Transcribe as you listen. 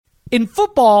In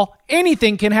football,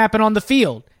 anything can happen on the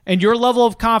field, and your level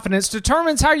of confidence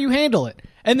determines how you handle it.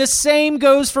 And the same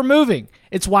goes for moving.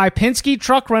 It's why Penske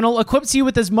Truck Rental equips you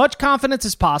with as much confidence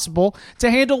as possible to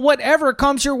handle whatever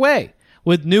comes your way.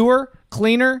 With newer,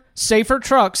 cleaner, safer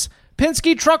trucks,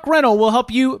 Penske Truck Rental will help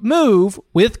you move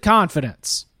with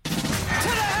confidence.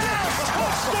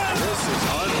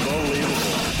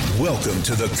 Welcome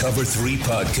to the Cover 3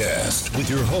 Podcast with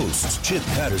your hosts, Chip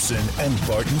Patterson and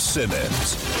Barton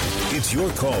Simmons. It's your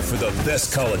call for the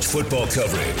best college football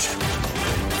coverage.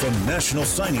 From National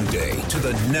Signing Day to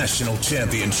the National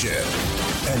Championship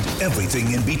and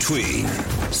everything in between,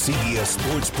 CBS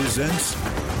Sports presents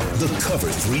the Cover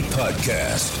 3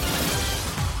 Podcast.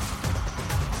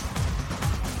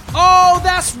 Oh,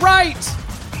 that's right!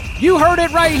 You heard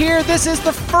it right here. This is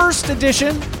the first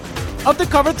edition of the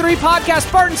Cover 3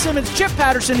 Podcast. Barton Simmons, Chip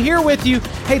Patterson here with you.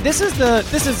 Hey,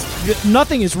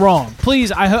 nothing is wrong.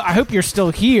 Please, I hope you're still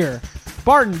here.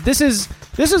 Barton, this is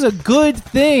a good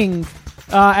thing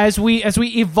as we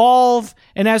evolve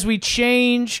and as we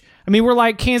change. I mean, we're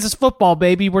like Kansas football,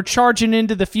 baby. We're charging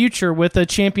into the future with a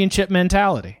championship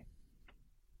mentality.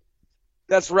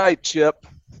 That's right, Chip.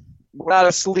 We're not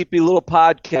a sleepy little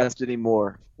podcast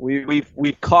anymore.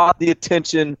 We've caught the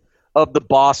attention of the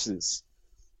bosses.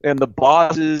 And the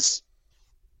bosses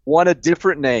want a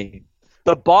different name.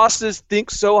 The bosses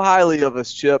think so highly of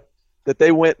us, Chip, that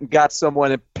they went and got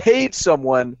someone and paid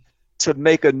someone to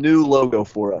make a new logo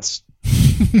for us.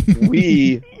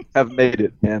 We have made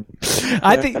it, man.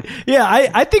 I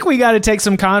think we got to take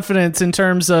some confidence in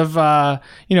terms of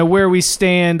where we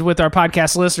stand with our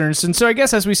podcast listeners. And so I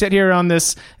guess as we sit here in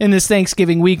this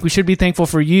Thanksgiving week, we should be thankful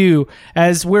for you,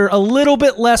 as we're a little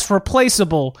bit less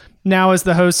replaceable now as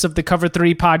the hosts of the Cover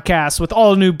 3 Podcast with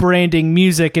all new branding,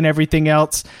 music, and everything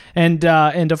else. And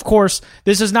of course,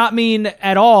 this does not mean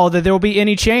at all that there will be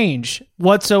any change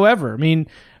whatsoever. I mean,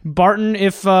 Barton,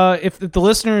 if the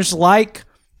listeners like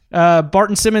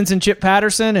Barton Simmons and Chip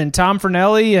Patterson and Tom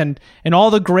Fornelli and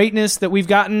all the greatness that we've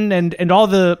gotten and all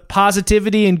the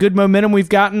positivity and good momentum we've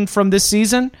gotten from this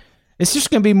season, it's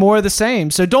just going to be more of the same.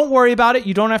 So don't worry about it.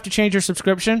 You don't have to change your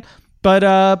subscription. But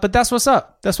that's what's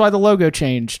up. That's why the logo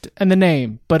changed and the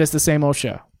name, but it's the same old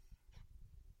show.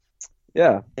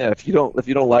 Yeah. If you don't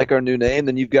like our new name,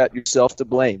 then you've got yourself to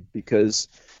blame, because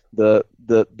the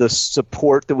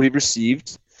support that we've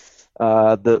received,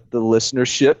 the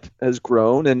listenership has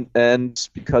grown, and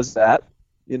because of that,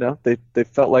 they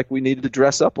felt like we needed to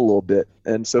dress up a little bit,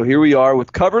 and so here we are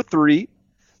with Cover 3.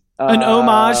 An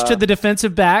homage to the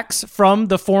defensive backs from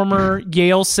the former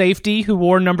Yale safety who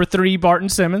wore number 3, Barton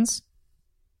Simmons.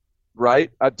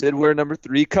 Right, I did wear number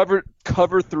 3. Cover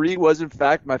 3 was in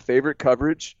fact my favorite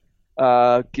coverage.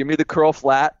 Give me the curl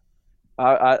flat.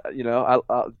 Let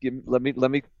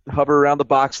me hover around the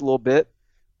box a little bit,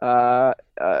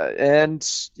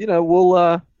 and we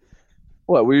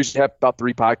usually have about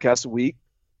 3 podcasts a week.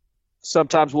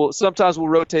 Sometimes we'll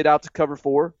rotate out to Cover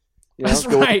 4. That's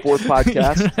go right. With the 4th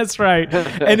podcast. That's right.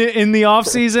 And in the off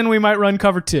season, we might run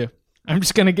Cover 2. I'm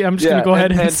just gonna go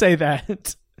ahead and say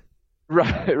that.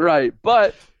 Right.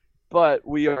 But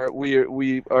we're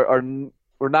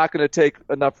not going to take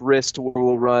enough risk to where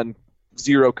we'll run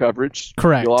 0 coverage.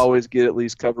 Correct. You'll always get at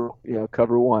least cover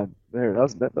 1. There,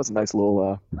 that was a nice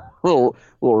little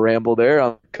ramble there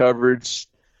on coverage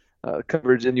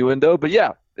innuendo. But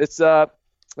yeah, it's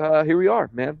here we are,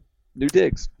 man. New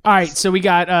digs. All right, so we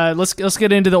got let's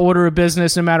get into the order of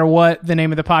business. No matter what the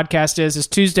name of the podcast is, it's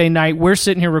Tuesday night. We're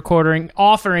sitting here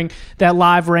offering that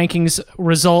live rankings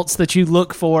results that you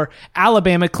look for.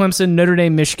 Alabama, Clemson, Notre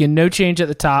Dame, Michigan, no change at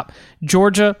the top.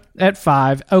 Georgia at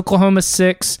 5, Oklahoma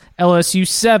 6, LSU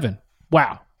 7.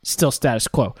 Wow, still status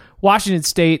quo. Washington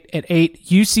State at 8,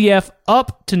 UCF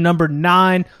up to number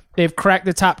 9. They've cracked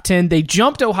the top 10. They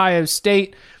jumped Ohio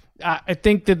State. I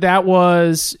think that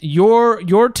was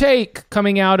your take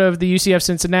coming out of the UCF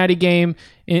Cincinnati game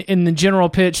in the general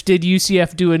pitch. Did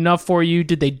UCF do enough for you?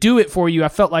 Did they do it for you? I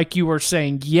felt like you were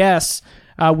saying yes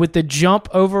with the jump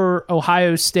over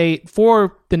Ohio State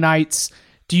for the Knights.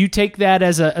 Do you take that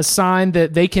as a sign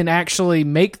that they can actually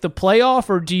make the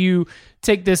playoff, or do you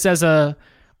take this as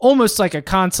almost like a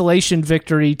consolation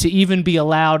victory to even be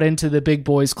allowed into the big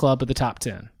boys club of the top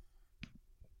 10?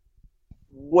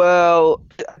 Well,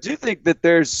 I do think that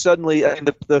there's suddenly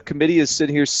the committee is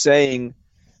sitting here saying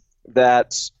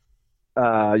that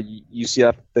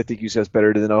UCF, they think UCF is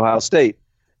better than Ohio State.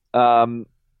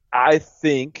 I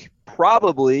think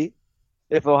probably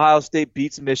if Ohio State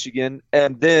beats Michigan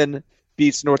and then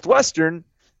beats Northwestern,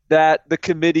 that the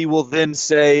committee will then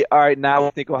say, all right, now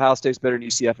I think Ohio State's better than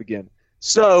UCF again.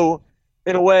 So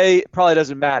in a way, it probably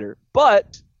doesn't matter.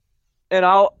 But and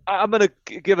I'm going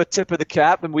to give a tip of the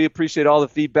cap, and we appreciate all the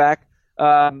feedback.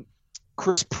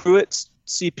 Chris Pruitt,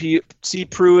 C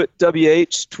Pruitt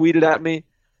WH, tweeted at me,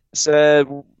 said,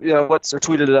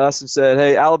 tweeted at us and said,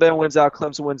 hey, Alabama wins out,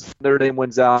 Clemson wins, Notre Dame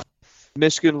wins out,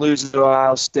 Michigan loses to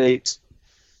Ohio State,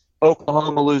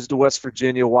 Oklahoma loses to West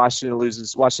Virginia, Washington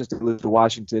loses to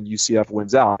Washington, UCF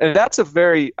wins out. And that's a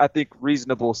very, I think,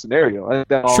 reasonable scenario. I think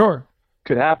that all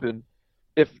could happen.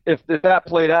 If that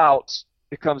played out,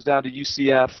 it comes down to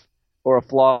UCF or a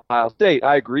flawed Ohio State.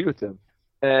 I agree with him.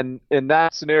 And in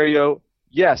that scenario,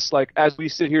 yes, like as we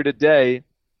sit here today,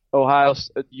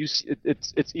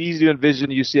 it's easy to envision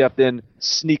UCF then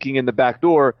sneaking in the back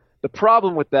door. The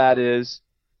problem with that is,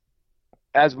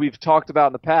 as we've talked about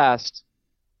in the past,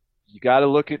 you got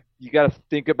to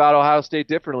think about Ohio State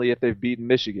differently if they've beaten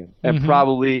Michigan, and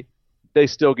probably they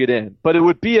still get in. But it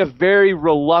would be a very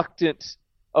reluctant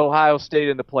Ohio State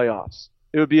in the playoffs.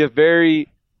 It would be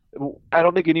I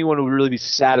don't think anyone would really be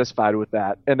satisfied with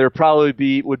that, and there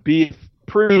probably would be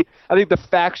I think the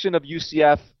faction of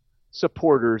UCF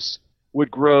supporters would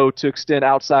grow to extend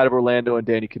outside of Orlando and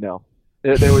Danny Kanell.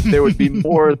 There would be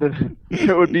more than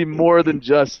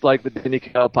just like the Danny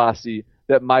Kanell posse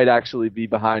that might actually be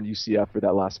behind UCF for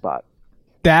that last spot.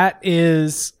 That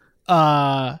is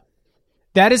a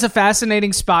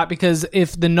fascinating spot, because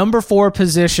if the number 4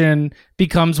 position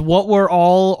becomes what we're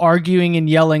all arguing and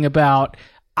yelling about,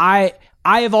 I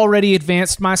have already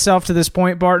advanced myself to this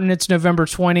point, Barton. It's November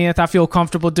 20th. I feel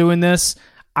comfortable doing this.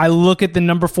 I look at the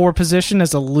number 4 position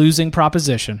as a losing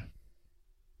proposition.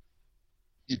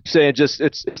 You're saying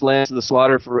it's land to the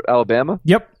slaughter for Alabama?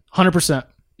 Yep, 100%.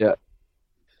 Yeah.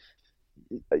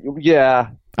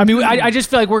 Yeah. I mean, I just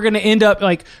feel like we're going to end up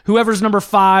like whoever's number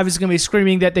 5 is going to be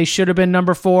screaming that they should have been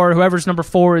number 4. Whoever's number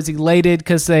 4 is elated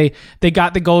because they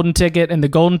got the golden ticket, and the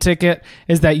golden ticket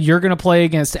is that you're going to play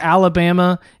against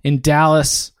Alabama in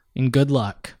Dallas, and good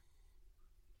luck.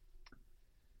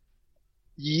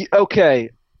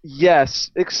 Okay.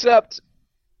 Yes, except,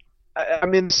 I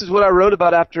mean, this is what I wrote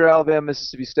about after Alabama,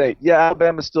 Mississippi State. Yeah,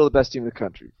 Alabama's still the best team in the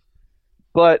country,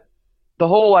 but the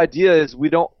whole idea is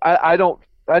I no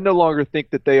longer think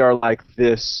that they are like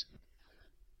this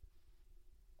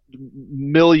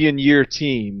million-year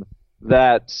team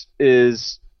that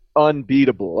is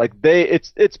unbeatable. Like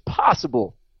it's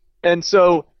possible, and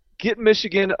so get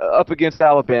Michigan up against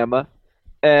Alabama,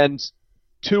 and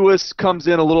Tua's comes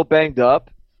in a little banged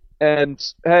up, and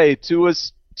hey,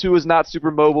 Tua's not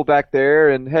super mobile back there,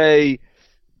 and hey,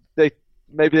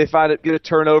 maybe they get a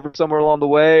turnover somewhere along the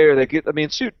way, or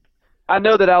shoot. I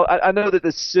know that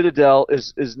the Citadel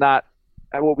is not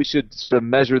what we should sort of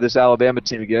measure this Alabama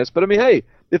team against, but I mean, hey,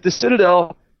 if the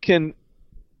Citadel can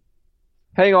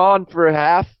hang on for a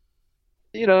half,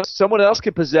 someone else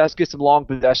can get some long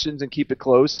possessions and keep it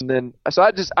close, and then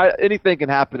anything can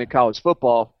happen in college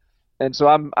football, and so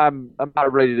I'm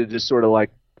not ready to just sort of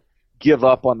like give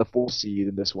up on the 4 seed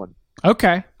in this one.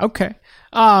 Okay. All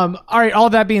right. All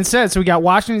that being said, so we got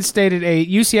Washington State at 8,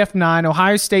 UCF 9,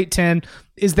 Ohio State 10.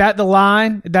 Is that the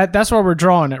line? That's where we're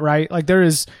drawing it, right? Like there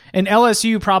is an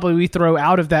LSU probably we throw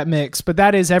out of that mix, but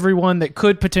that is everyone that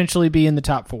could potentially be in the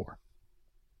top 4.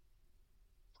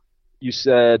 You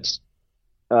said.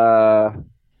 I'm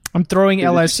throwing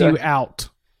LSU out,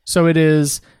 so it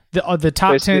is the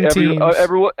top 10 teams.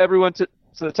 Everyone so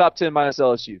the top 10 minus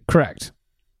LSU. Correct.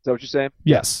 Is that what you're saying?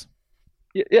 Yes.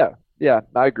 Yeah,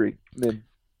 I agree. I mean,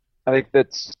 I think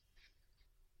that's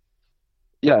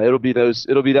it'll be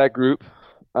that group.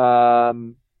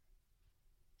 And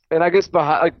I guess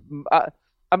behind, I'm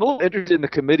a little interested in the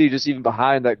committee just even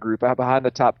behind that group, behind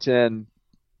the top 10.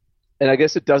 And I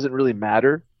guess it doesn't really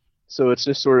matter. So it's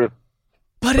just sort of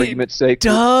argument's sake.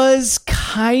 Does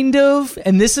kind of,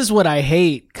 and this is what I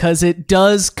hate, because it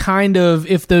does kind of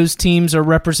if those teams are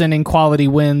representing quality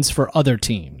wins for other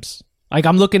teams. Like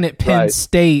I'm looking at Penn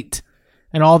State,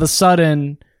 and all of a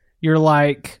sudden you're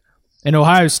like, in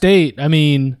Ohio State, I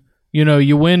mean,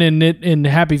 you win in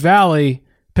Happy Valley,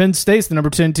 Penn State's the number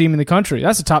 10 team in the country.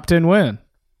 That's a top 10 win.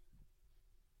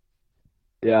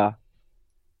 Yeah.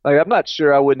 Like I'm not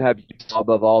sure I wouldn't have Utah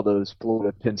above all those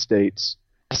Florida, Penn States.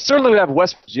 I certainly would have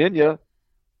West Virginia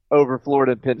over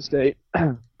Florida and Penn State.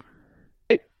 We'll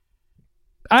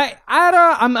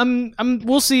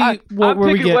see where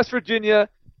we get. West Virginia.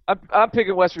 I'm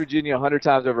picking West Virginia 100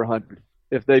 times over 100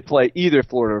 if they play either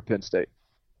Florida or Penn State.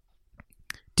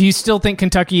 Do you still think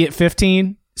Kentucky at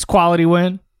 15 is quality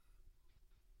win?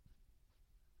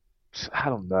 I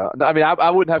don't know. I mean,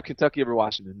 I wouldn't have Kentucky over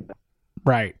Washington.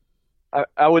 Right.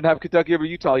 I wouldn't have Kentucky over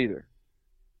Utah either.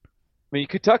 I mean,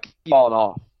 Kentucky's falling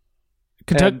off.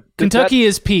 Kentucky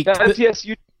is peaked. That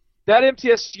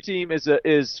MTSU team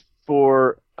is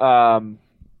for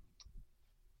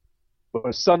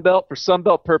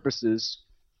Sunbelt purposes,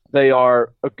 they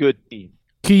are a good team.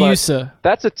 Cayusa.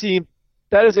 That's a team.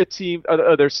 That is a team.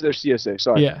 They're CSA.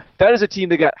 Sorry. Yeah. That is a team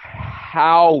that got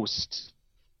housed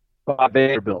by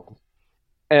Vanderbilt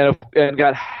and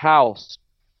got housed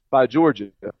by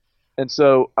Georgia. And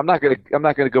so I'm not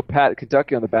gonna go pat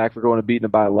Kentucky on the back for going and beating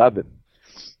them by 11.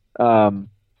 So I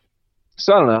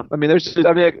don't know. I mean,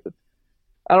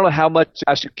 I don't know how much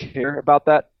I should care about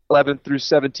that 11 through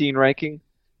 17 ranking,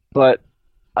 but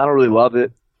I don't really love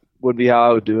it. Wouldn't be how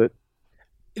I would do it.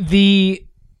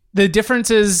 The difference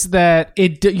is that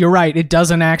you're right, it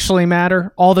doesn't actually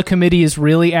matter. All the committee is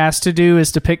really asked to do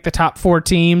is to pick the top 4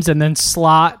 teams and then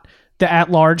slot the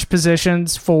at-large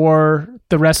positions for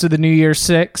the rest of the New Year's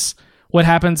 6. What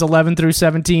happens 11 through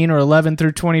 17 or 11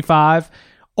 through 25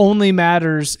 only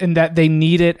matters in that they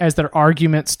need it as their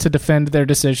arguments to defend their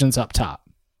decisions up top.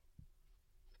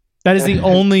 That is the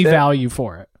only value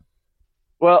for it.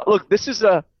 Well, look, this is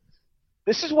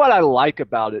what I like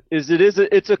about it.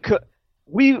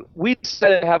 We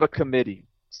decided to have a committee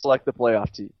select the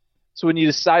playoff team. So when you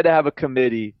decide to have a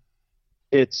committee,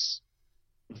 it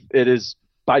is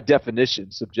by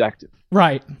definition subjective.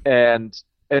 Right. And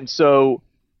so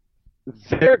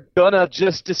they're gonna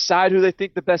just decide who they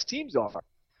think the best teams are.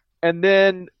 And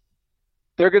then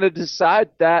they're gonna decide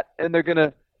that, and they're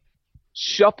gonna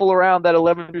shuffle around that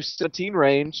 11 through 17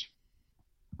 range.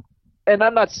 And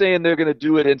I'm not saying they're gonna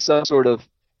do it in some sort of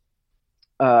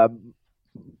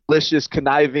malicious,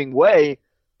 conniving way,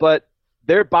 but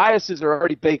their biases are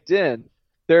already baked in.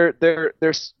 They're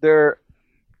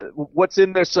what's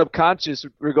in their subconscious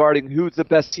regarding who's the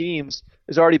best teams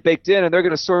is already baked in, and they're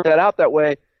going to sort that out that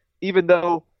way, even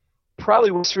though probably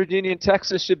West Virginia and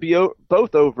Texas should be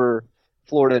both over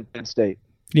Florida and Penn State.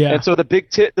 Yeah. And so the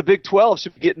Big 12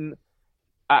 should be getting,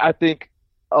 I think,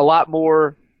 a lot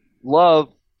more love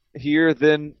here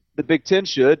than the Big 10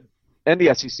 should, and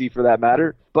the SEC for that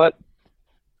matter. But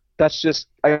that's just,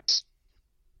 that's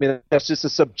just a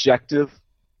subjective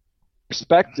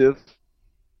perspective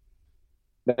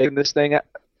making this thing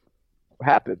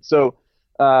happen. So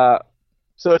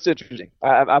it's interesting.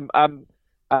 I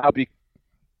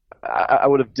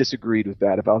would have disagreed with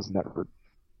that if I was in that room.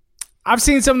 I've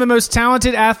seen some of the most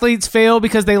talented athletes fail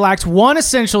because they lacked one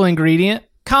essential ingredient: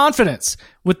 confidence.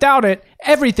 Without it,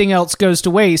 everything else goes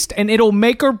to waste, and it'll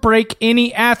make or break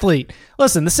any athlete.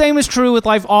 Listen, the same is true with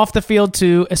life off the field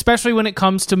too, especially when it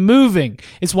comes to moving.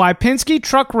 It's why Penske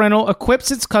Truck Rental equips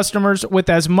its customers with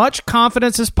as much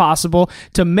confidence as possible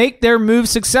to make their move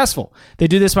successful. They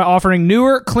do this by offering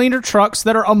newer, cleaner trucks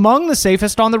that are among the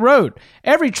safest on the road.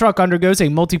 Every truck undergoes a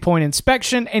multi-point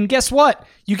inspection, and guess what?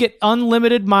 You get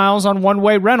unlimited miles on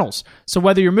one-way rentals. So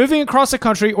whether you're moving across the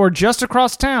country or just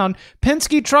across town,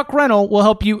 Penske Truck Rental will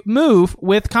help you move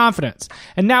with confidence.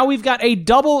 And now we've got a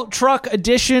double truck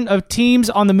edition of Teams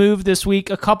on the Move this week.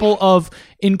 A couple of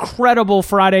incredible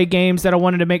Friday games that I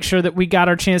wanted to make sure that we got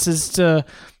our chances to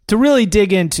really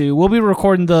dig into. We'll be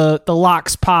recording the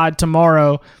Locks pod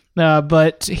tomorrow.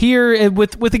 But here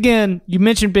with again, you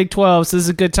mentioned Big 12, so this is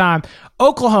a good time.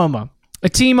 Oklahoma, a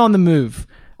team on the move.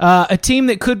 A team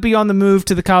that could be on the move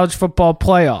to the college football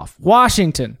playoff.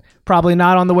 Washington, probably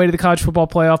not on the way to the college football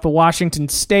playoff, but Washington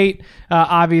State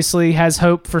obviously has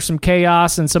hope for some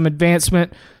chaos and some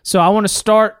advancement. So I want to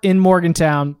start in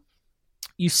Morgantown.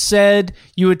 You said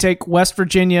you would take West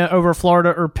Virginia over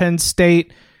Florida or Penn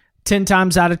State 10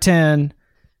 times out of 10.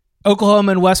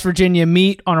 Oklahoma and West Virginia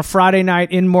meet on a Friday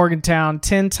night in Morgantown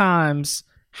 10 times.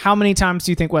 How many times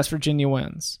do you think West Virginia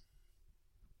wins?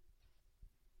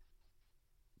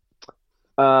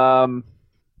 Oklahoma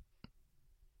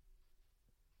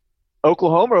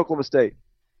or Oklahoma State?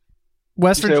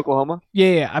 West Virginia. Oklahoma?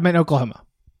 Yeah, I meant Oklahoma.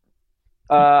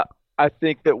 I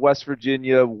think that West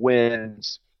Virginia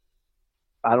wins,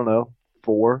 I don't know,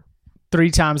 4? 3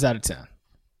 times out of 10.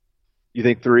 You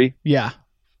think 3? Yeah.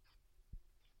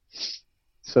 So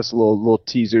that's a little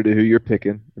teaser to who you're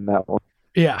picking in that one.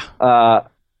 Yeah.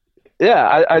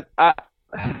 Yeah,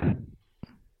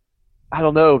 I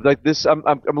don't know. Like this, I'm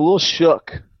a little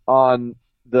shook on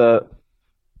the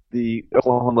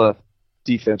Oklahoma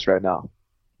defense right now.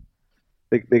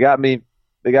 They got me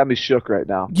shook right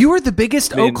now. You are the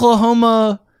biggest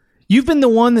Oklahoma. You've been the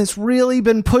one that's really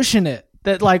been pushing it.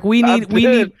 That like we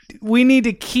need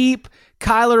to keep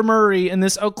Kyler Murray and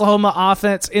this Oklahoma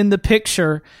offense in the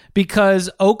picture because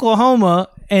Oklahoma,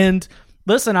 and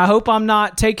listen, I hope I'm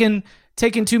not taking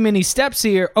too many steps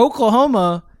here.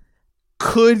 Oklahoma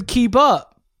could keep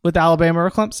up with Alabama or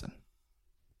Clemson.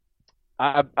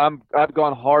 I've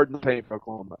gone hard in the paint for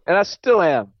Oklahoma, and I still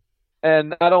am.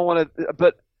 And I don't want to,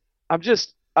 but I'm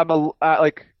just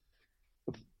like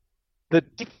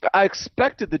I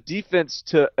expected the defense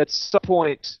to at some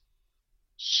point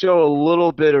show a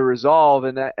little bit of resolve,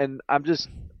 and I'm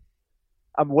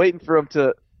waiting for them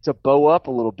to bow up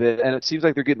a little bit, and it seems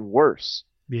like they're getting worse.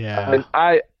 Yeah. And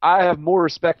I have more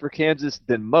respect for Kansas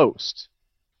than most,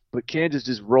 but Kansas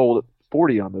just rolled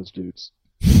 40 on those dudes.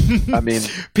 I mean,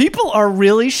 people are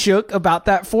really shook about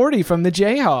that 40 from the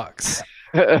Jayhawks.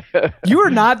 You are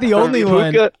not the only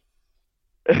one.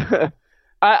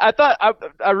 I thought I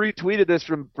retweeted this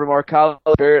from our colleague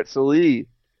Barrett Sallee.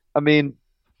 I mean,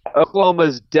 Oklahoma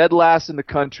is dead last in the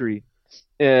country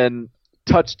in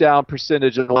touchdown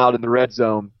percentage allowed in the red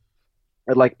zone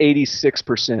at like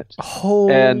 86%.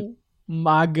 Oh,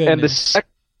 my goodness.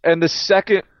 And the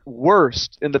second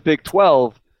worst in the Big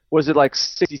 12 was at like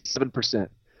 67%.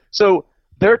 So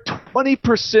they're 20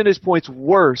 percentage points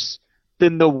worse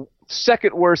than the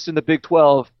second worst in the Big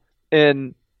 12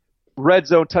 in red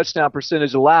zone touchdown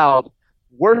percentage allowed,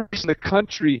 worst in the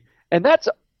country. And that's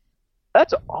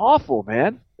awful,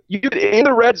 man. You get in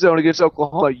the red zone against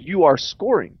Oklahoma, you are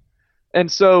scoring.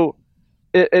 And so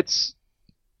it's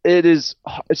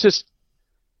just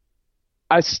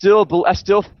I still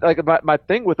like my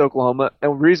thing with Oklahoma,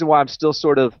 and the reason why I'm still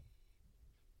sort of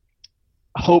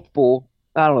hopeful.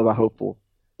 I don't know about hopeful.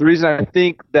 The reason I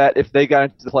think that if they got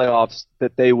into the playoffs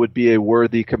that they would be a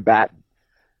worthy combatant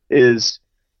is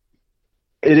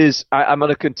I'm going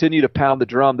to continue to pound the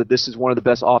drum that this is one of the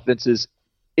best offenses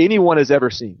anyone has ever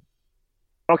seen.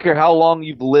 I don't care how long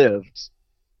you've lived.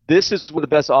 This is one of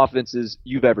the best offenses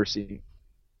you've ever seen.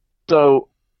 So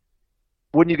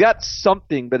when you got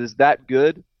something that is that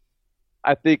good,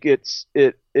 I think it's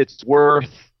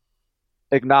worth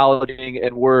acknowledging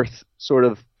and worth sort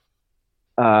of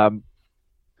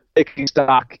taking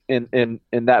stock in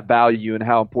that value and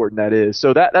how important that is.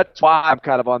 So that's why I'm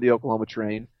kind of on the Oklahoma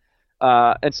train.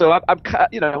 And so I'm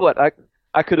you know what,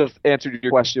 I could have answered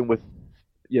your question with,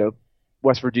 you know,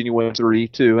 West Virginia wins 3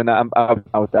 too, and I'm out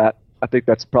with that. I think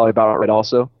that's probably about right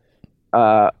also.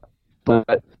 But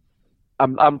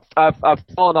I've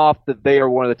fallen off that they are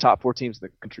one of the top 4 teams in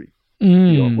the country.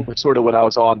 You know, which sort of what I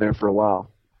was on there for a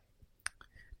while.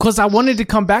 Because I wanted to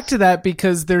come back to that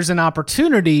because there's an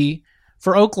opportunity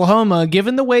for Oklahoma,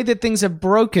 given the way that things have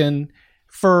broken,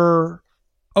 for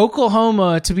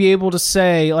Oklahoma to be able to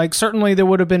say, like, certainly there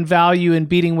would have been value in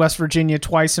beating West Virginia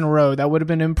twice in a row. That would have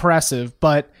been impressive.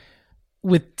 But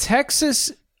with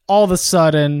Texas all of a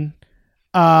sudden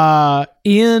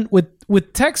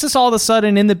with Texas all of a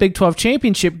sudden in the Big 12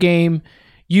 championship game,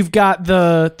 you've got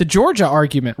the Georgia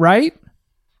argument, right?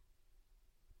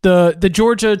 The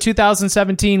Georgia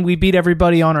 2017, we beat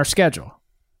everybody on our schedule.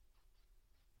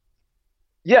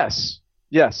 Yes.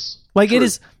 Like true.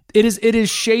 It is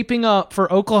shaping up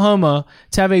for Oklahoma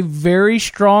to have a very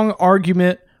strong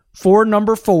argument for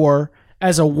number 4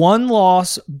 as a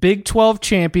one-loss Big 12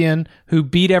 champion who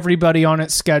beat everybody on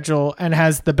its schedule and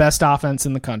has the best offense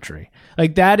in the country.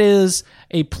 Like, that is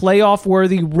a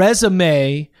playoff-worthy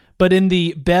resume, but in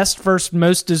the best first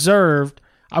most deserved,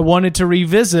 I wanted to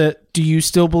revisit, do you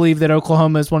still believe that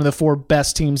Oklahoma is one of the 4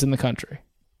 best teams in the country?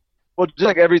 Well, just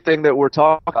like everything that we're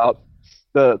talking about,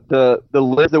 the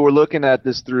lens that we're looking at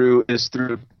this through is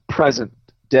through present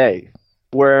day,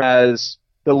 whereas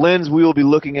the lens we will be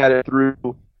looking at it through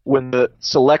when the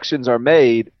selections are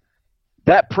made,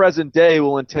 that present day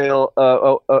will entail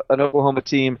an Oklahoma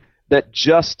team that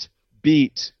just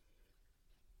beat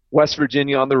West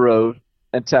Virginia on the road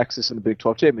and Texas in the Big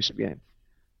 12 championship game.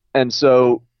 And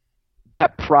so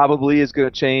that probably is going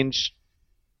to change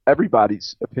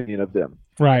everybody's opinion of them,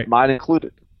 right? Mine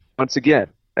included, once again.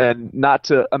 And not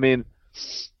to, I mean,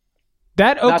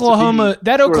 that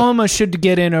Oklahoma should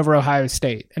get in over Ohio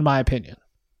State, in my opinion.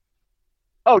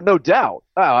 Oh, no doubt.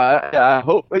 I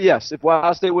hope. Yes, if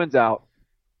Ohio State wins out,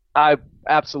 I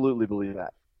absolutely believe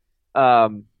that.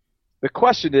 The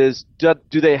question is, do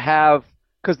they have?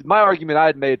 Because my argument I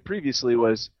had made previously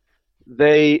was,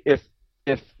 if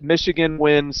Michigan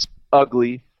wins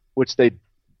ugly, which they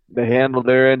handled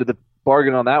their end of the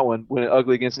bargain on that one, went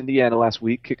ugly against Indiana last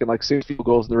week, kicking like 6 field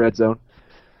goals in the red zone,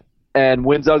 and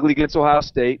wins ugly against Ohio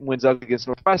State, and wins ugly against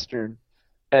Northwestern,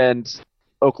 and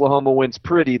Oklahoma wins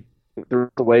pretty the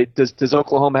way. Does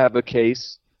Oklahoma have a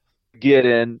case to get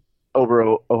in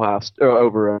over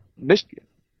over Michigan?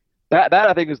 That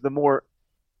I think is the more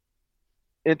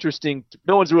interesting.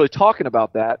 No one's really talking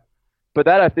about that, but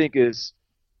that I think is.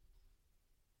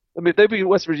 I mean, if they beat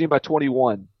West Virginia by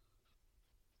 21,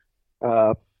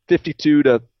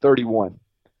 52-31,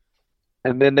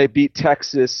 and then they beat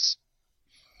Texas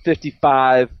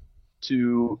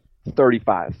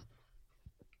 55-35.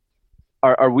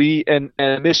 Are we and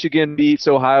Michigan beats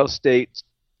Ohio State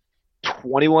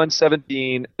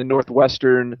 21-17 and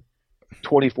Northwestern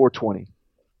 24-20.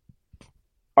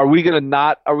 Are we gonna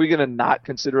not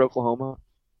consider Oklahoma?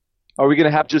 Are we gonna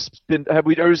are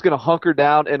we just gonna hunker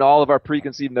down in all of our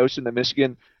preconceived notion that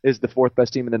Michigan is the fourth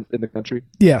best team in the country?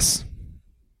 Yes.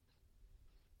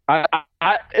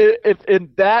 If in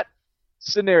that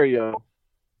scenario,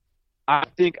 I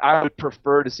think I would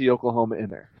prefer to see Oklahoma in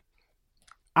there.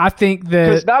 I think that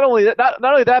because not only that,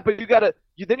 but then you're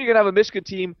gonna have a Michigan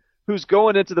team who's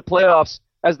going into the playoffs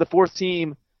as the fourth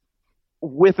team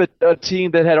with a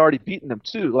team that had already beaten them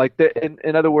too. Like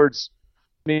in other words,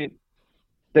 I mean,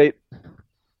 they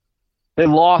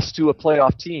lost to a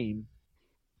playoff team.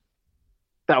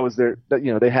 That was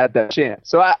they had that chance.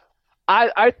 So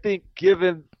I think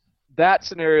given that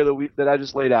scenario that I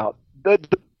just laid out,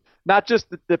 not just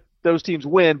that those teams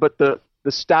win, but the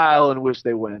style in which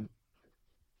they win,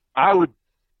 I would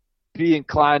be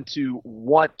inclined to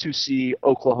want to see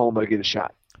Oklahoma get a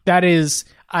shot.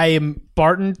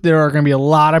 Barton, there are going to be a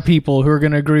lot of people who are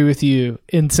going to agree with you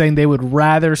in saying they would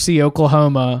rather see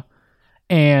Oklahoma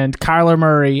and Kyler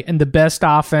Murray and the best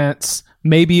offense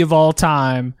maybe of all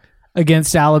time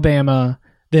against Alabama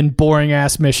than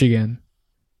boring-ass Michigan.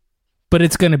 But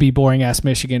it's going to be boring-ass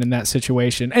Michigan in that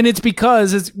situation. And it's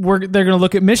because they're going to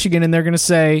look at Michigan and they're going to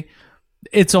say,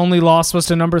 its only loss was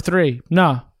to number 3.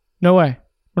 No way.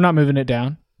 We're not moving it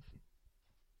down.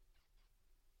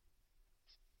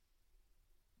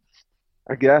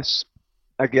 I guess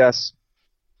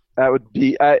that would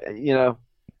be I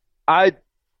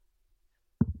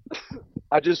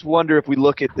just wonder if we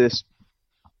look at this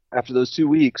after those 2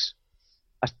 weeks.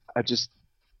 I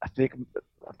think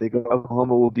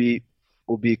Oklahoma will be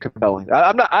compelling.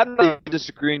 I'm not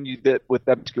disagreeing with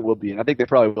that Michigan will be, and I think they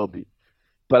probably will be.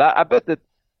 But I bet that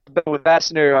with that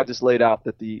scenario I just laid out,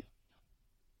 that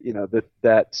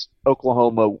that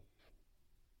Oklahoma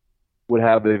would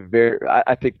have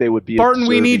I think they would be. Barton,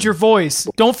 we need your voice.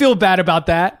 Don't feel bad about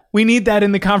that. We need that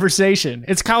in the conversation.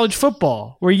 It's college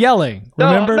football. We're yelling.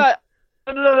 Remember?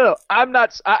 No. I'm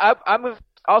not.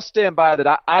 I'll stand by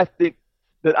that. I think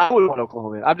that I would want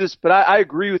Oklahoma in. But I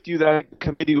agree with you that the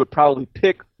committee would probably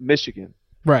pick Michigan.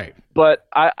 Right. But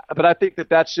I think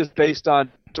that's just based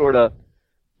on sort of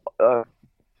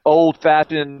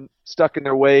old-fashioned, stuck in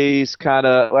their ways, kind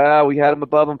of, well, we had them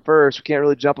above them first. We can't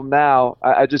really jump them now.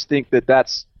 I just think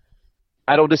that's –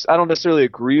 I don't necessarily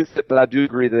agree with it, but I do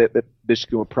agree that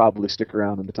Michigan will probably stick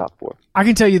around in the top 4. I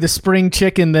can tell you the spring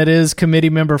chicken that is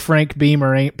committee member Frank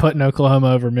Beamer ain't putting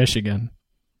Oklahoma over Michigan.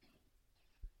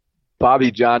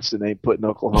 Bobby Johnson ain't putting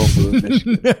Oklahoma over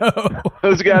Michigan. No.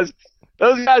 Those guys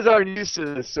aren't used to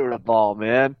this sort of ball,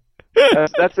 man.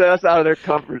 That's out of their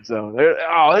comfort zone.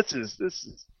 This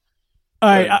is. All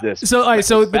right.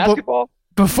 So basketball.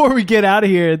 Before we get out of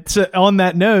here, on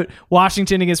that note,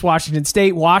 Washington against Washington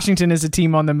State. Washington is a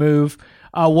team on the move.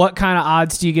 What kind of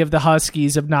odds do you give the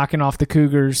Huskies of knocking off the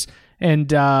Cougars and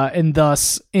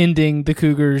thus ending the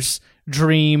Cougars'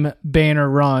 dream banner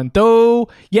run? Though,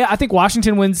 yeah, I think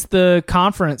Washington wins the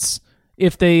conference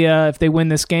if they win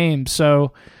this game.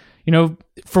 So,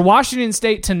 for Washington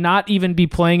State to not even be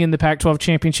playing in the Pac-12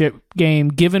 championship game,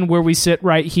 given where we sit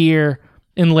right here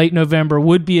in late November,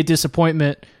 would be a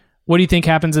disappointment. What do you think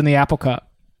happens in the Apple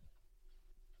Cup?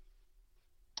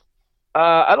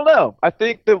 I don't know. I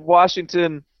think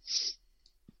Washington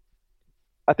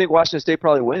State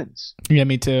probably wins. Yeah,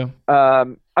 me too. I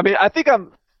think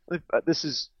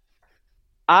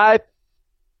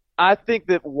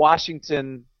that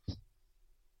Washington.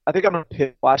 I think I'm going to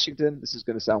pick Washington. This is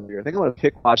going to sound weird. I think I'm going to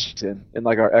pick Washington in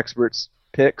like our experts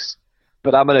picks,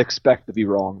 but I'm going to expect to be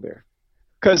wrong there.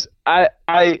 Because I'm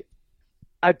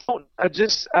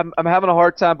having a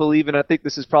hard time believing. I think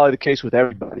this is probably the case with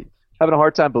everybody. Having a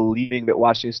hard time believing that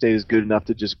Washington State is good enough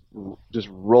to just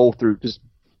roll through, just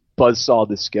buzzsaw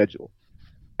this schedule.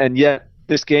 And yet,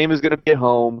 this game is going to be at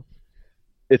home.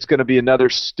 It's going to be another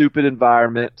stupid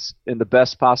environment in the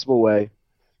best possible way,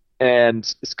 and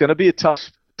it's going to be a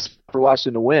tough for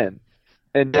Washington to win.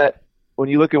 And yet, when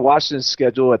you look at Washington's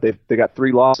schedule, they got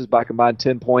 3 losses by combined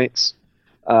 10 points.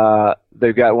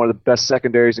 They've got one of the best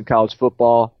secondaries in college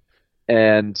football,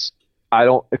 and I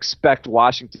don't expect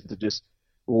Washington to just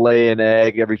lay an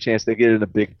egg every chance they get in a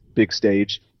big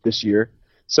stage this year.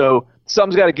 So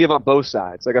something's got to give on both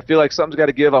sides. Like I feel like something's got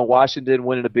to give on Washington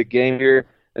winning a big game here,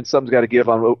 and something's got to give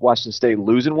on Washington State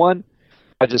losing one.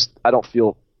 I don't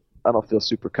feel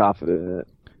super confident in it.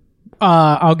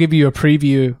 I'll give you a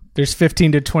preview. There's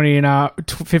 15 to 20 mile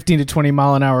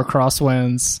an hour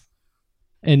crosswinds.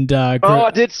 And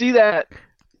I did see that.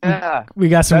 Yeah, we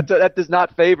got some. That does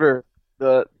not favor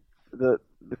the the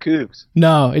Cougs.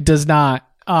 No, it does not.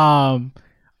 I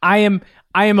am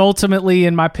ultimately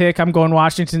in my pick. I'm going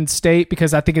Washington State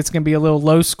because I think it's going to be a little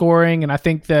low scoring, and I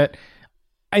think that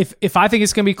if I think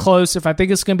it's going to be close, if I think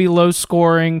it's going to be low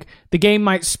scoring, the game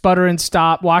might sputter and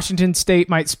stop. Washington State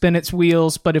might spin its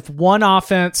wheels, but if one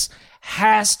offense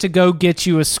has to go get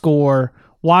you a score,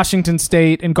 Washington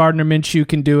State and Gardner Minshew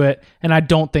can do it, and I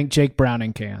don't think Jake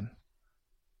Browning can.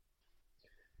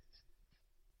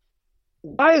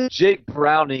 Why has Jake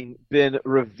Browning been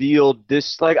revealed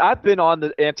this? Like, I've been on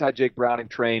the anti-Jake Browning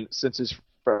train since his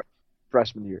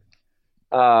freshman year,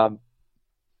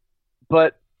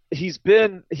 but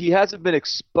he hasn't been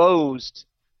exposed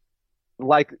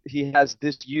like he has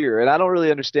this year, and I don't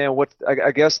really understand what.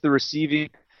 I guess the receiving,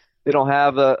 they don't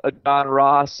have a John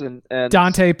Ross and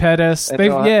Dante Pettis. They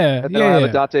don't have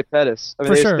a Dante Pettis. I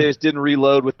mean, they just didn't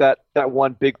reload with that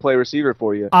one big play receiver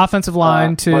for you. Offensive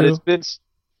line too. But it's been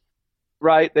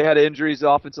right. They had injuries,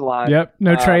 offensive line. Yep,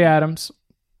 no Trey Adams.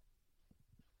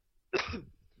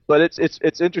 But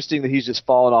it's interesting that he's just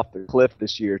fallen off the cliff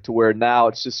this year to where now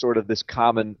it's just sort of this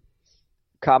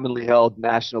commonly held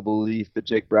national belief that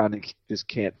Jake Browning just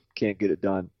can't get it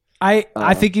done.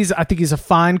 I think he's a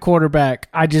fine quarterback.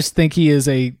 I just think he is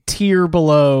a tier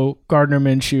below Gardner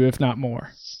Minshew, if not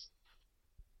more.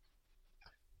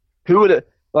 Who would have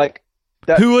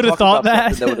thought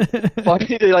that?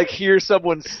 Funny to hear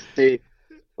someone say,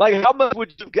 how much would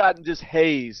you have gotten just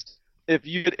hazed if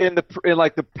you in the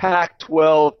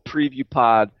Pac-12 preview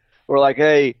pod or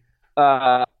hey,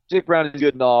 Jake Browning is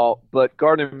good and all, but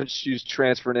Gardner Minshew's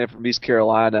transferring in from East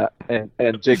Carolina, and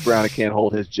Jake Browning can't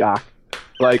hold his jock.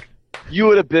 You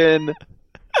would have been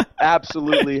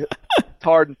absolutely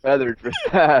tarred and feathered for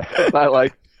that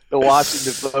by the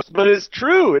Washington Post. But it's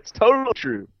true. It's totally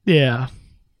true. Yeah.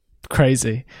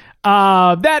 Crazy.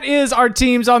 That is our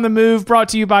Teams on the Move, brought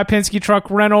to you by Penske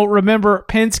Truck Rental. Remember,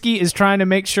 Penske is trying to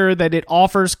make sure that it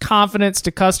offers confidence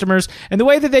to customers, and the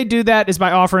way that they do that is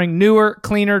by offering newer,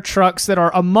 cleaner trucks that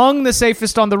are among the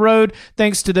safest on the road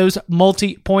thanks to those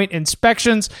multi-point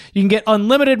inspections. You can get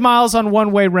unlimited miles on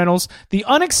one-way rentals. The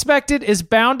unexpected is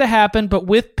bound to happen, but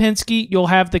with Penske, you'll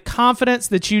have the confidence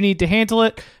that you need to handle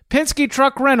it. Penske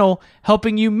Truck Rental,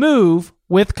 helping you move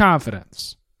with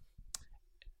confidence.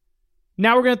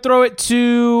 Now we're going to throw it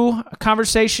to a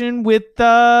conversation with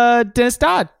Dennis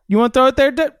Dodd. You want to throw it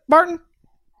there, Barton?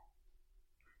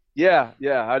 Yeah.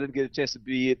 I didn't get a chance to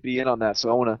be in on that, so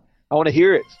I want to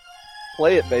hear it.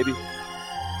 Play it, baby.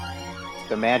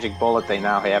 The magic bullet they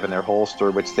now have in their holster,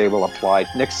 which they will apply.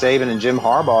 Nick Saban and Jim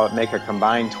Harbaugh make a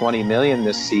combined $20 million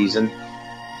this season.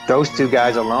 Those two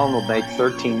guys alone will make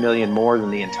 $13 million more than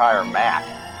the entire MAC.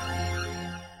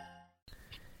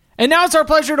 And now it's our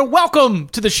pleasure to welcome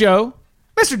to the show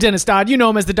Mr. Dennis Dodd. You know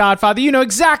him as the Dodd Father. You know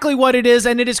exactly what it is,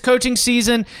 and it is coaching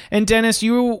season. And Dennis,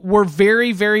 you were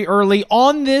very, very early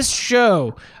on this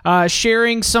show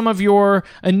sharing some of your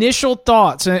initial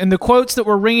thoughts. And the quotes that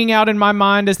were ringing out in my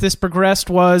mind as this progressed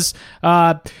was,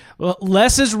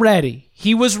 Les is ready.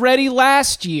 He was ready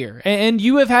last year, and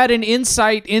you have had an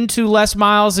insight into Les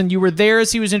Miles, and you were there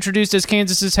as he was introduced as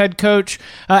Kansas's head coach.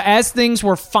 As things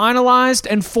were finalized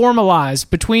and formalized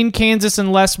between Kansas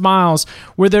and Les Miles,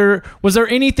 was there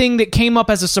anything that came up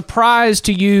as a surprise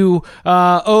to you,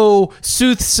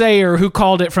 soothsayer who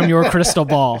called it from your crystal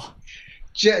ball?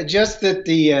 Just that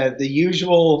the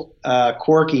usual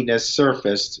quirkiness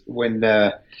surfaced when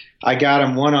I got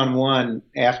him one-on-one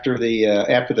after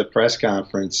the press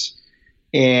conference.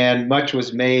 And much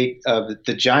was made of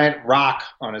the giant rock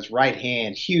on his right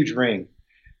hand, huge ring,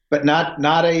 but not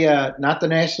the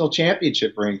national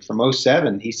championship ring from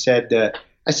 2007. He said,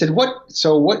 I said,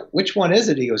 which one is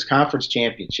it? He goes, conference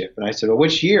championship. And I said, well,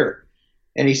 which year?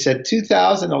 And he said,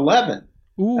 2011.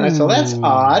 Ooh. And I said, that's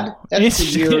odd. That's the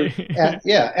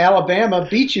year, Alabama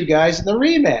beat you guys in the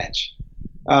rematch.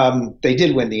 They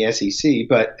did win the SEC,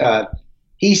 but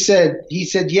He said,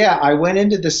 yeah, I went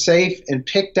into the safe and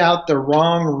picked out the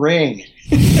wrong ring.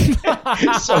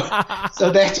 so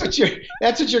that's what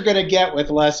you're going to get with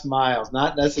Les Miles,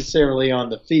 not necessarily on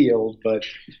the field, but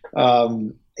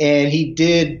and he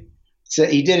did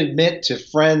admit to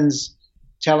friends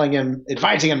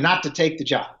advising him not to take the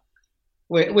job,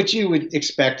 which you would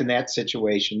expect in that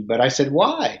situation. But I said,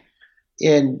 why?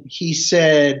 And he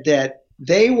said that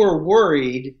they were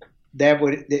worried that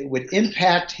would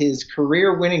impact his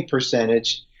career winning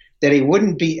percentage, that he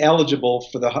wouldn't be eligible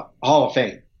for the Hall of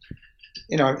Fame.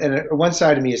 And one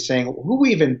side of me is saying, who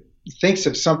even thinks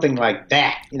of something like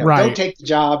that? Right. Don't take the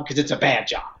job because it's a bad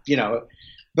job,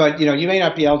 But, you may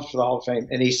not be eligible for the Hall of Fame.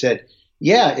 And he said,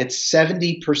 yeah, it's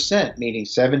 70%, meaning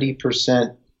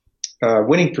 70%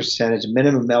 winning percentage,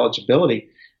 minimum eligibility.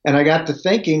 And I got to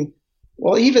thinking,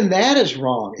 well, even that is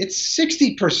wrong. It's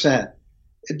 60%.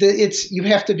 You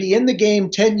have to be in the game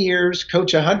 10 years,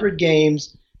 coach 100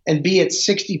 games, and be at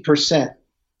 60%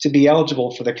 to be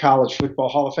eligible for the College Football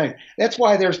Hall of Fame. That's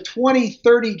why there's 20,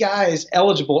 30 guys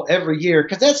eligible every year,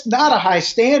 because that's not a high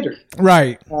standard.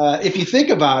 Right. If you think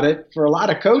about it, for a lot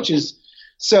of coaches.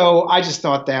 So I just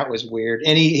thought that was weird.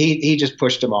 And he just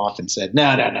pushed him off and said, no,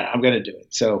 I'm going to do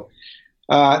it. So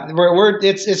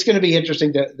it's going to be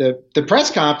interesting. The press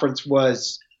conference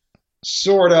was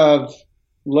sort of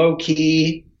low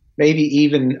key, maybe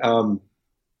even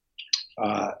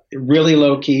really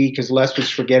low key, because Les was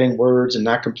forgetting words and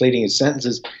not completing his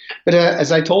sentences. But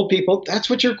as I told people,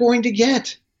 that's what you're going to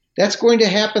get. That's going to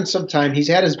happen sometime. He's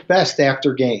at his best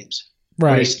after games.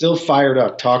 Right. He's still fired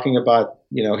up, talking about,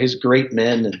 his great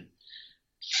men and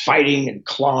fighting and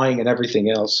clawing and everything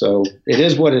else. So it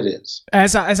is what it is.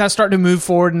 As I start to move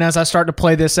forward and as I start to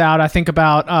play this out, I think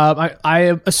about,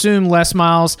 I assume Les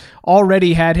Miles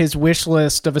already had his wish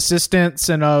list of assistants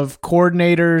and of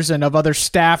coordinators and of other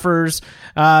staffers.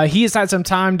 He has had some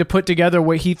time to put together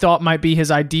what he thought might be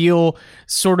his ideal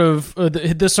sort of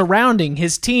the surrounding,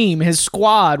 his team, his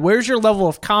squad. Where's your level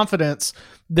of confidence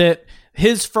that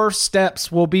his first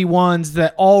steps will be ones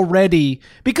that already,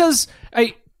 because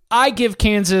I give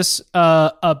Kansas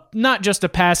not just a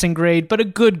passing grade, but a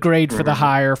good grade for the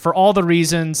hire for all the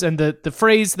reasons. And the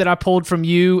phrase that I pulled from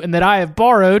you and that I have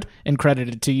borrowed and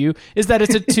credited to you is that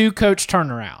it's a two-coach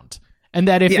turnaround. And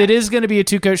that if it is going to be a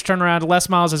two-coach turnaround, Les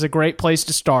Miles is a great place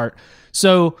to start.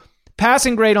 So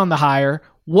passing grade on the hire.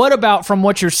 What about from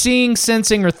what you're seeing,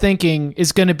 sensing, or thinking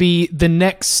is going to be the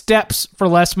next steps for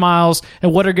Les Miles,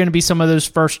 and what are going to be some of those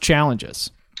first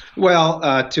challenges?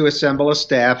 Well, to assemble a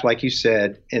staff, like you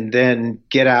said, and then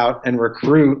get out and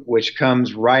recruit, which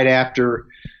comes right after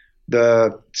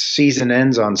the season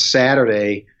ends on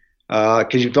Saturday,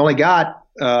 because you've only got,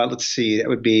 that's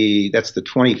the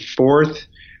 24th.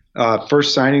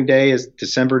 First signing day is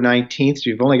December 19th. So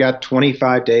you've only got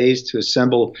 25 days to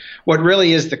assemble what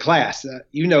really is the class.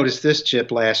 You noticed this,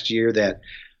 Chip, last year that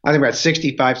I think about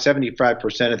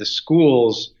 75% of the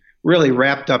schools really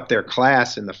wrapped up their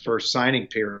class in the first signing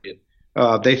period.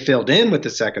 They filled in with the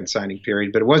second signing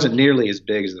period, but it wasn't nearly as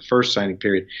big as the first signing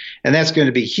period. And that's going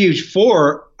to be huge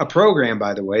for a program,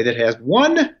 by the way, that has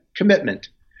one commitment.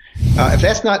 If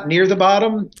that's not near the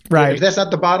bottom, right. If that's not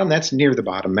the bottom, that's near the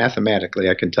bottom mathematically.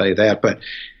 I can tell you that. But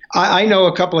I know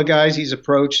a couple of guys he's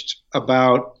approached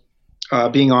about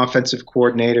being offensive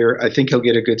coordinator. I think he'll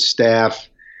get a good staff.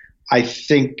 I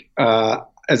think,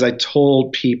 as I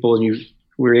told people, and we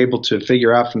were able to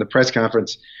figure out from the press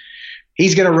conference,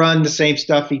 he's going to run the same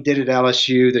stuff he did at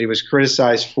LSU that he was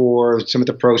criticized for, some of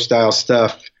the pro style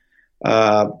stuff.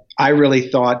 I really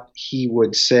thought he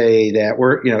would say that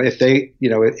if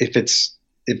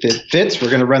it fits, we're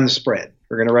going to run the spread.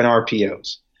 We're going to run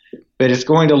RPOs. But it's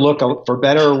going to look, for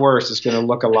better or worse, it's going to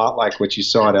look a lot like what you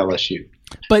saw at LSU.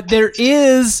 But there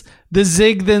is the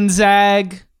zig then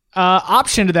zag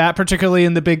option to that, particularly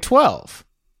in the Big 12.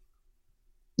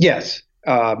 Yes.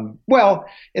 Well,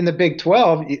 in the Big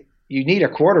 12, you need a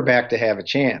quarterback to have a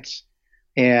chance.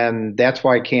 And that's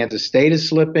why Kansas State is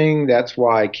slipping. That's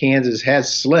why Kansas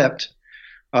has slipped.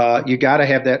 You got to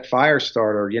have that fire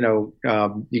starter. You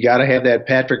got to have that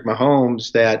Patrick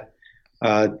Mahomes that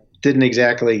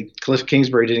Cliff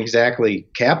Kingsbury didn't exactly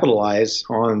capitalize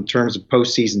on in terms of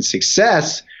postseason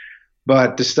success.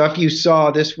 But the stuff you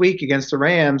saw this week against the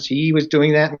Rams, he was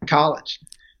doing that in college.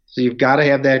 So you've got to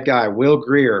have that guy, Will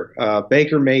Grier,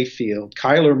 Baker Mayfield,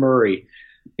 Kyler Murray.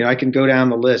 I can go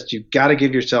down the list. You've got to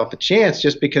give yourself a chance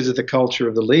just because of the culture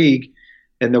of the league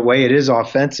and the way it is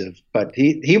offensive. But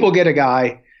he will get a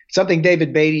guy, something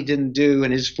David Beatty didn't do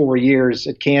in his 4 years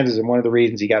at Kansas, and one of the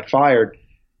reasons he got fired.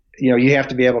 You have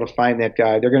to be able to find that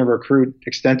guy. They're going to recruit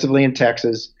extensively in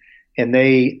Texas, and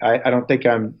I don't think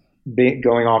I'm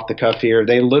going off the cuff here.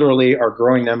 They literally are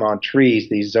growing them on trees,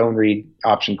 these zone read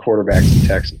option quarterbacks in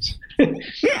Texas.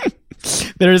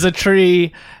 There's a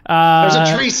tree. There's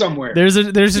a tree somewhere. There's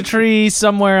a tree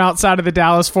somewhere outside of the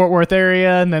Dallas-Fort Worth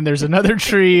area, and then there's another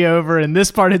tree over in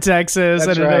this part of Texas.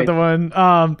 That's and right. Another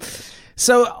one.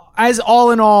 So as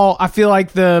all in all, I feel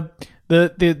like the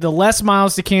Les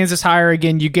Miles to Kansas hire,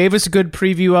 again, you gave us a good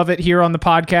preview of it here on the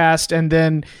podcast, and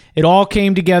then it all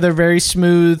came together very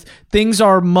smooth. Things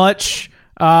are much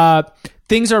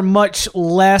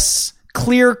less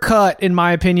clear-cut, in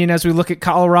my opinion, as we look at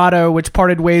Colorado, which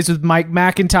parted ways with Mike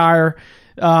McIntyre.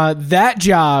 That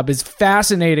job is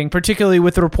fascinating, particularly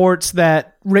with the reports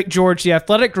that Rick George, the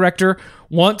athletic director,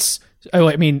 wants.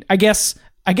 I guess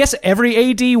I guess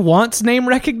every AD wants name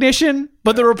recognition,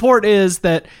 but the report is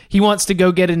that he wants to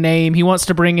go get a name. He wants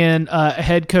to bring in a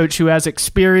head coach who has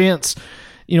experience.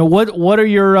 What are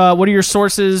your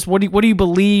sources? What do you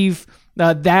believe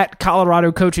that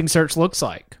Colorado coaching search looks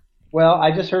like? Well,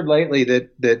 I just heard lately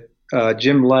that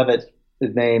Jim Leavitt,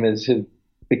 his name has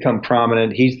become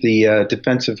prominent. He's the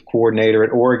defensive coordinator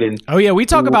at Oregon. Oh yeah, we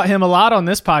talk about him a lot on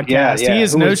this podcast. Yeah. He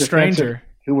is no stranger.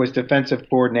 Who was defensive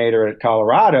coordinator at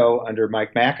Colorado under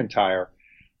Mike McIntyre.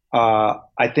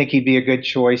 I think he'd be a good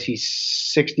choice. He's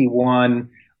 61.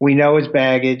 We know his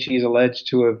baggage. He's alleged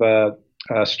to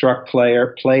have struck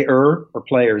player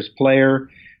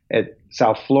at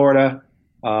South Florida.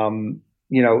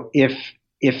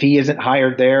 If he isn't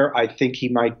hired there, I think he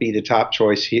might be the top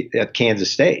choice at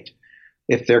Kansas State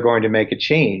if they're going to make a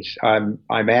change. I'm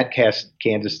at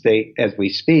Kansas State as we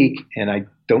speak, and I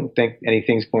don't think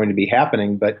anything's going to be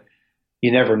happening, but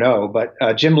you never know. But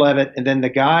Jim Leavitt, and then the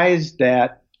guys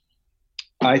that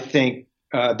I think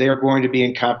they're going to be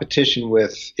in competition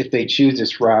with if they choose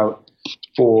this route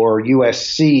for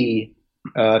USC.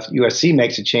 If USC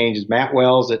makes a change is Matt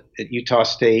Wells at Utah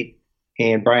State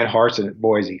and Brian Harsin at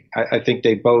Boise. I think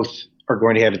they both are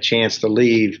going to have a chance to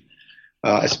leave,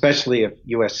 especially if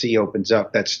USC opens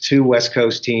up. That's two West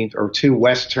Coast teams or two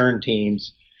Western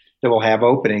teams that will have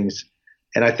openings.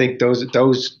 And I think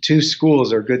those two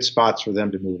schools are good spots for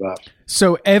them to move up.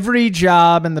 So every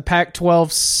job in the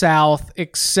Pac-12 South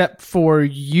except for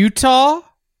Utah,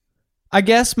 I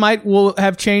guess, will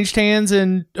have changed hands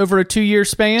in over a 2-year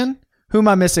span. Who am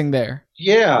I missing there?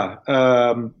 Yeah.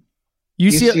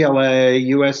 UCLA,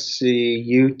 USC,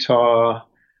 Utah,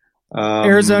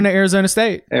 Arizona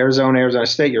State. Arizona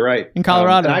State. You're right. In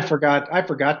Colorado. And I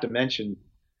forgot to mention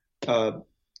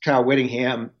Kyle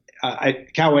Whittingham.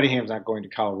 Kyle Whittingham's not going to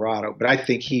Colorado, but I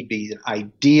think he'd be an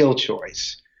ideal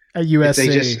choice at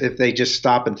USC if they just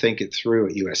stop and think it through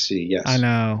at USC. Yes, I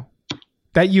know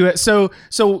that So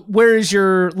where is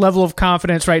your level of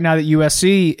confidence right now that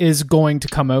USC is going to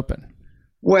come open?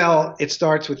 Well, it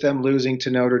starts with them losing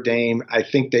to Notre Dame. I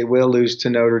think they will lose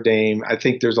to Notre Dame. I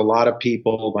think there's a lot of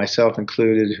people, myself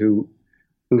included, who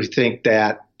think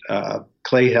that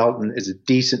Clay Helton is a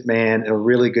decent man and a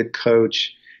really good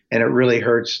coach. And it really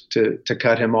hurts to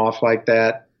cut him off like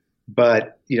that.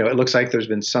 But, it looks like there's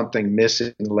been something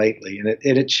missing lately. And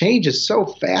it changes so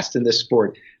fast in this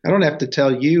sport. I don't have to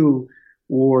tell you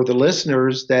or the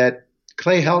listeners that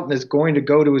Clay Helton is going to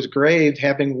go to his grave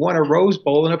having won a Rose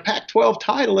Bowl and a Pac-12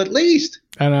 title at least.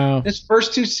 I know. His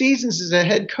first 2 seasons as a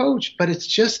head coach, but it's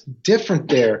just different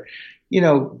there.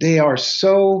 They are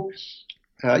so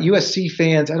USC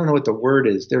fans, I don't know what the word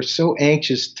is. They're so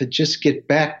anxious to just get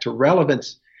back to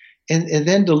relevance. And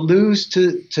then to lose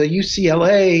to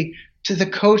UCLA, to the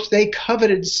coach they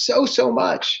coveted so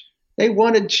much. They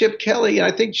wanted Chip Kelly, and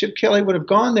I think Chip Kelly would have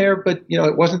gone there, but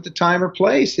it wasn't the time or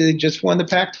place. They just won the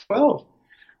Pac-12.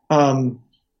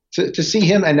 To see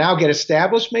him and now get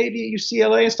established maybe at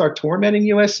UCLA and start tormenting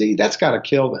USC, that's got to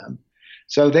kill them.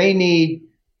 So they need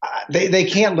they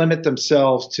can't limit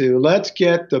themselves to let's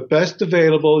get the best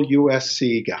available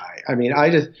USC guy. I mean,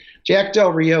 Jack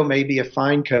Del Rio may be a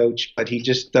fine coach, but he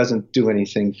just doesn't do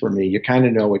anything for me. You kind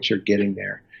of know what you're getting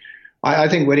there. I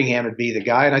think Whittingham would be the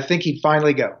guy, and I think he'd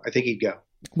finally go. I think he'd go.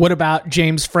 What about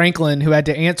James Franklin, who had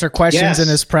to answer questions in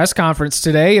his press conference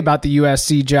today about the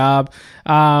USC job?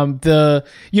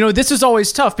 This is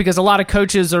always tough because a lot of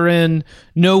coaches are in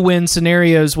no-win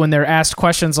scenarios when they're asked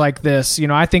questions like this.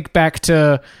 I think back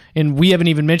to, and we haven't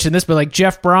even mentioned this, but like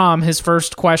Jeff Brom, his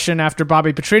first question after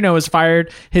Bobby Petrino was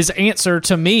fired, his answer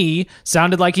to me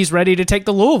sounded like he's ready to take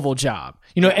the Louisville job.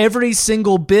 Every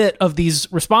single bit of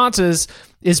these responses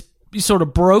is sort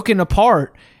of broken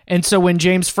apart. And so when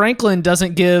James Franklin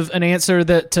doesn't give an answer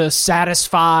that to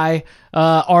satisfy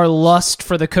our lust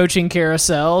for the coaching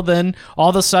carousel, then all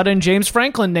of a sudden James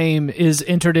Franklin name is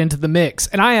entered into the mix.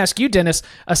 And I ask you, Dennis,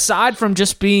 aside from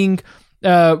just being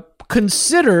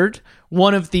considered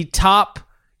one of the top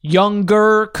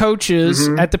younger coaches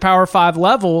at the Power 5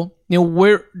 level,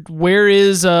 where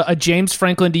is a James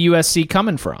Franklin to USC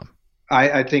coming from?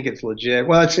 I think it's legit.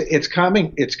 Well, it's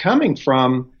coming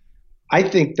from. I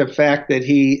think the fact that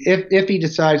if he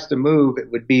decides to move,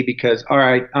 it would be because, all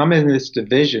right, I'm in this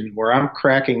division where I'm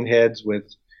cracking heads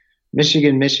with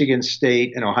Michigan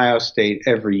State, and Ohio State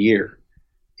every year.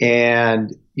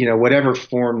 And, whatever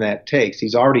form that takes,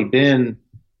 he's already been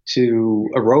to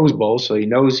a Rose Bowl, so he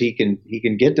knows he can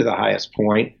get to the highest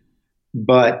point.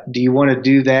 But do you want to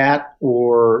do that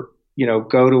or,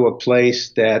 go to a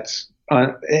place that's,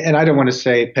 and I don't want to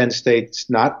say Penn State's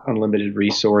not unlimited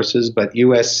resources, but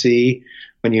USC,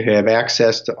 when you have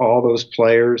access to all those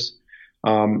players,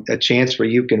 a chance where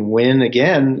you can win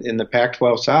again in the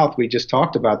Pac-12 South. We just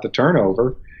talked about the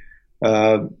turnover,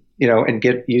 and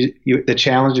get the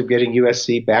challenge of getting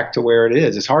USC back to where it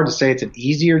is. It's hard to say it's an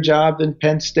easier job than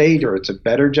Penn State or it's a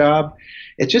better job.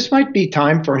 It just might be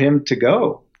time for him to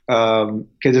go,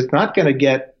 because it's not going to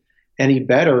get any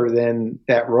better than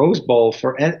that Rose Bowl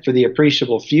for the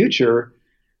appreciable future,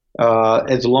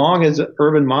 as long as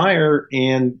Urban Meyer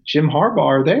and Jim Harbaugh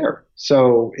are there.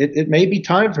 So it may be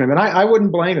time for him, and I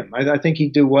wouldn't blame him. I think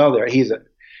he'd do well there.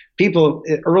 People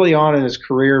early on in his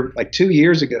career, like 2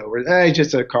 years ago, were he's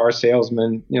just a car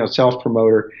salesman,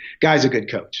 self-promoter. Guy's a good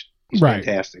coach. He's right.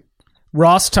 Fantastic.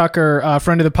 Ross Tucker, a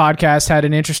friend of the podcast, had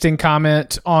an interesting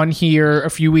comment on here a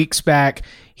few weeks back.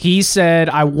 He said,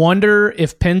 I wonder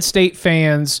if Penn State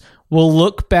fans will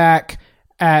look back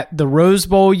at the Rose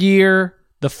Bowl year,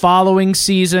 the following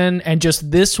season, and just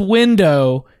this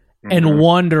window and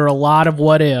wonder a lot of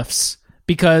what ifs,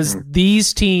 because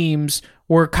these teams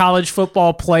were college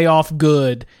football playoff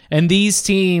good, and these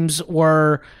teams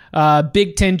were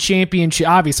Big Ten championship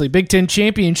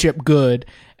good,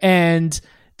 and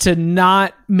to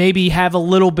not maybe have a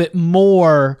little bit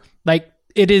more, like,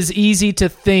 it is easy to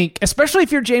think, especially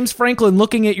if you're James Franklin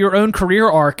looking at your own career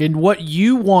arc and what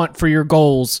you want for your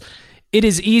goals, it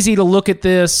is easy to look at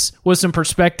this with some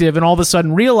perspective and all of a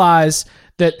sudden realize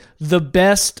that the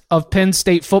best of Penn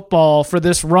State football for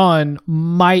this run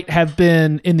might have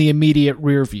been in the immediate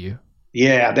rear view.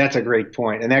 Yeah, that's a great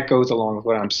point. And that goes along with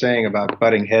what I'm saying about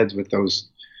butting heads with those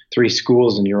three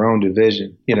schools in your own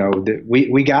division.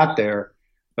 We got there,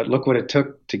 but look what it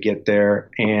took to get there.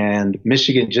 And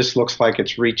Michigan just looks like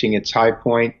it's reaching its high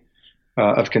point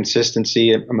of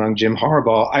consistency among Jim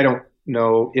Harbaugh. I don't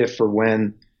know if or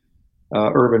when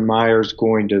Urban Meyer's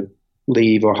going to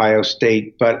leave Ohio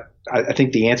State, but I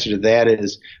think the answer to that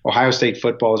is Ohio State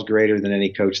football is greater than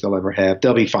any coach they'll ever have.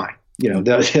 They'll be fine.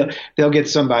 They'll get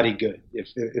somebody good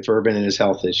if Urban and his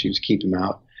health issues keep him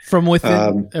out. From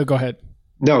within, go ahead.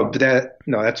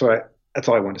 That's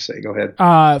all I want to say. Go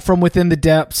ahead. From within the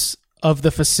depths of the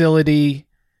facility,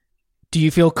 do you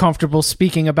feel comfortable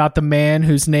speaking about the man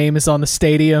whose name is on the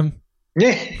stadium?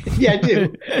 Yeah, I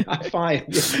do. I'm fine.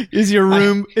 Is the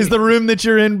room that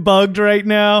you're in bugged right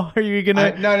now? Are you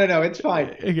gonna? No, it's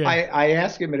fine. Okay. I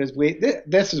asked him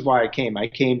this is why I came. I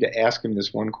came to ask him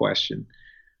this one question.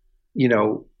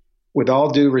 With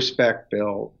all due respect,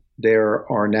 Bill, there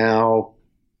are now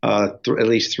at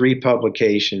least 3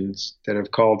 publications that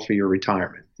have called for your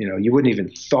retirement. You wouldn't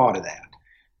even thought of that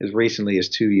as recently as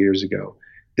 2 years ago.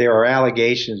 There are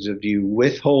allegations of you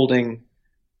withholding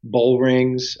bowl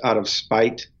rings out of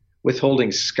spite,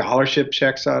 withholding scholarship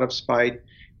checks out of spite,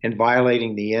 and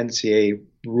violating the NCAA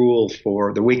rule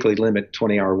for the weekly limit,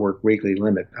 20-hour work weekly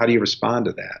limit. How do you respond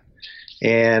to that?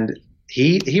 And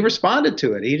he responded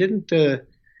to it. He didn't.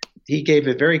 He gave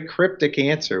a very cryptic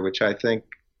answer, which I think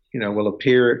will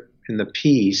appear in the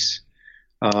piece.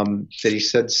 That he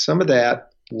said some of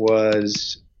that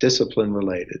was discipline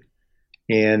related.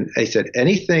 And I said,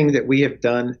 anything that we have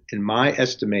done, in my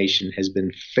estimation, has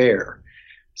been fair.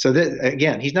 So that,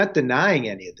 again, he's not denying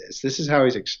any of this. This is how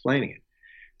he's explaining it.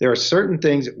 There are certain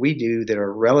things that we do that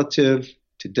are relative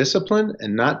to discipline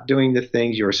and not doing the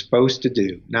things you're supposed to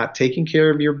do, not taking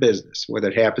care of your business, whether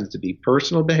it happens to be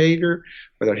personal behavior,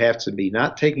 whether it has to be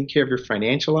not taking care of your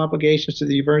financial obligations to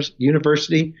the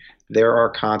university, there are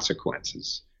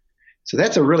consequences. So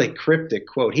that's a really cryptic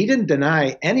quote. He didn't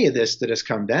deny any of this that has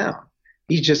come down.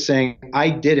 He's just saying, I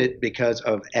did it because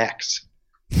of X,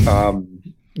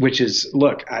 which is,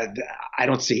 look, I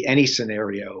don't see any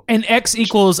scenario. And X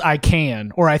equals I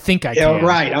can, or I think I can.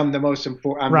 Right. I'm the most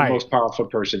important. I'm the most powerful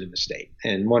person in the state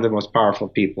and one of the most powerful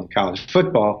people in college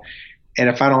football. And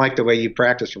if I don't like the way you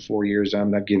practice for 4 years,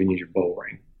 I'm not giving you your bowl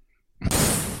ring.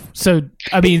 So,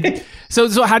 I mean,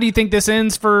 so how do you think this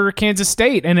ends for Kansas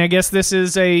State? And I guess this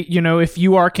is if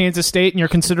you are Kansas State and you're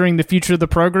considering the future of the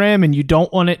program and you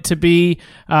don't want it to be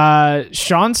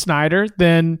Sean Snyder,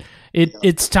 then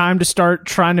it's time to start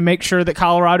trying to make sure that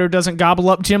Colorado doesn't gobble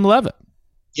up Jim Leavitt.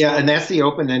 Yeah, and that's the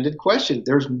open-ended question.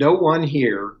 There's no one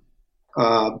here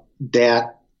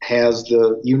that has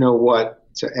the you-know-what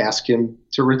to ask him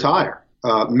to retire.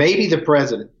 Maybe the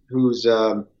president, who's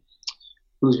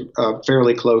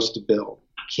fairly close to Bill.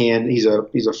 He's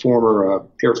a former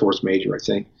Air Force major, I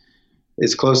think,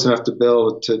 is close enough to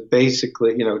Bill to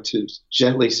basically, to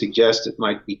gently suggest it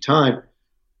might be time.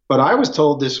 But I was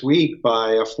told this week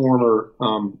by a former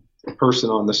person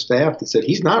on the staff that said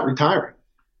he's not retiring.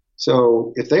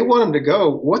 So if they want him to go,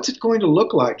 what's it going to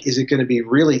look like? Is it going to be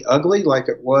really ugly like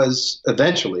it was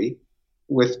eventually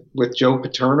with Joe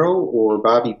Paterno or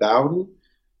Bobby Bowden?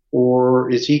 or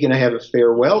is he going to have a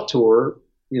farewell tour,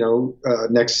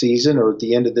 next season or at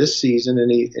the end of this season,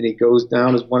 and he goes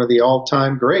down as one of the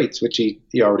all-time greats, which he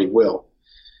already will.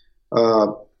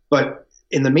 But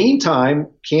in the meantime,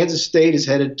 Kansas State is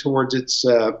headed towards its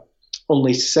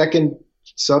only second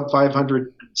sub-500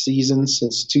 season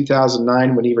since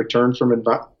 2009 when he returned from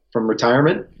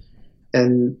retirement,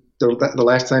 and the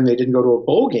last time they didn't go to a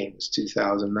bowl game was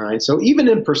 2009. So even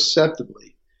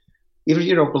imperceptibly, even if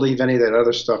you don't believe any of that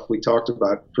other stuff we talked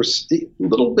about, a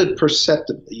little bit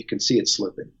perceptibly, you can see it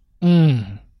slipping.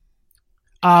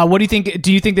 What do you think?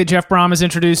 Do you think that Jeff Brom is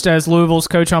introduced as Louisville's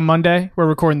coach on Monday? We're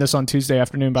recording this on Tuesday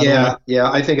afternoon, by the way.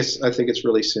 Yeah. I think it's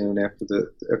really soon after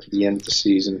the end of the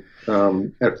season,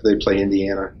 after they play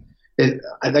Indiana.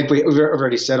 I think we've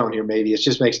already said on here, maybe it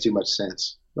just makes too much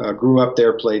sense. Grew up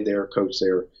there, played there, coached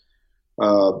there.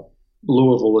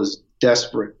 Louisville is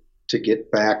desperate to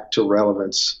get back to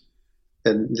relevance.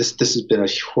 And this has been a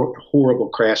horrible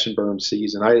crash and burn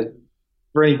season.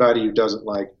 For anybody who doesn't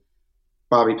like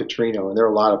Bobby Petrino, and there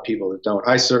are a lot of people that don't,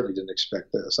 I certainly didn't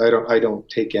expect this. I don't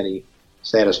take any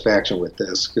satisfaction with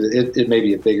this, because it may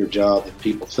be a bigger job than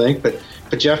people think. But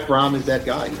Jeff Brom is that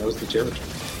guy. He knows the territory.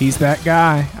 He's that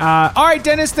guy. All right,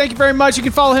 Dennis, thank you very much. You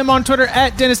can follow him on Twitter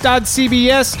at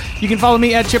DennisDoddsCBS. You can follow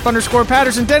me at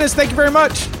Chip_Patterson. Dennis, thank you very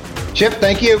much. Chip,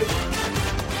 thank you.